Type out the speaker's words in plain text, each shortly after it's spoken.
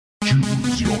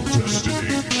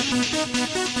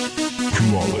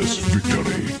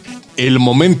El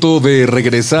momento de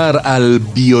regresar al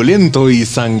violento y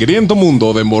sangriento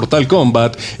mundo de Mortal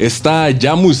Kombat está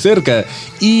ya muy cerca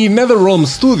y NetherRealm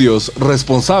Studios,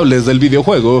 responsables del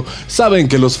videojuego, saben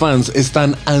que los fans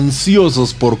están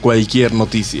ansiosos por cualquier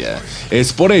noticia.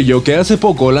 Es por ello que hace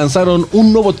poco lanzaron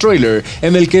un nuevo tráiler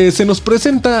en el que se nos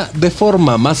presenta de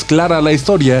forma más clara la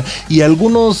historia y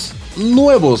algunos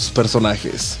nuevos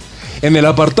personajes. En el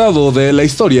apartado de la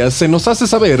historia se nos hace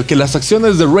saber que las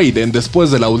acciones de Raiden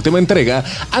después de la última entrega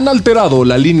han alterado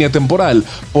la línea temporal,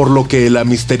 por lo que la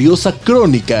misteriosa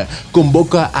crónica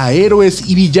convoca a héroes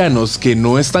y villanos que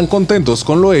no están contentos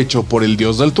con lo hecho por el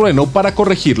dios del trueno para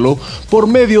corregirlo por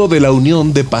medio de la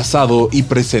unión de pasado y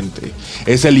presente.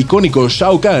 Es el icónico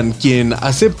Shao Kahn quien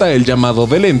acepta el llamado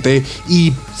del ente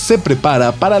y se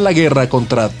prepara para la guerra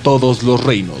contra todos los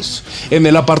reinos. En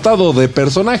el apartado de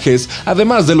personajes,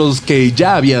 además de los que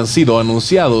ya habían sido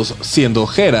anunciados, siendo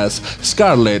Geras,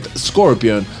 Scarlet,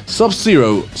 Scorpion,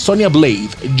 Sub-Zero, Sonya Blade,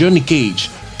 Johnny Cage,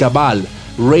 Cabal,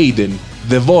 Raiden,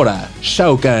 Devora,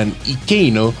 Shao Kahn y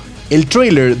Kano, el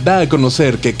trailer da a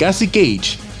conocer que Cassie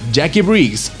Cage, Jackie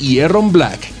Briggs y Aaron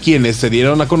Black, quienes se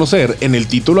dieron a conocer en el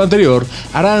título anterior,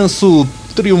 harán su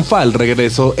triunfal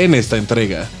regreso en esta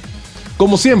entrega.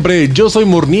 Como siempre, yo soy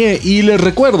Mornier y les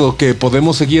recuerdo que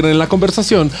podemos seguir en la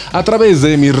conversación a través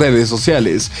de mis redes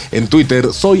sociales. En Twitter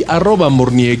soy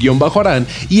 @Mornier_Arán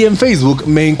y en Facebook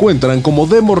me encuentran como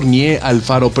de Mornier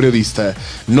Alfaro Periodista.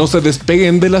 No se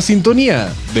despeguen de la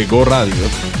sintonía de Go Radio.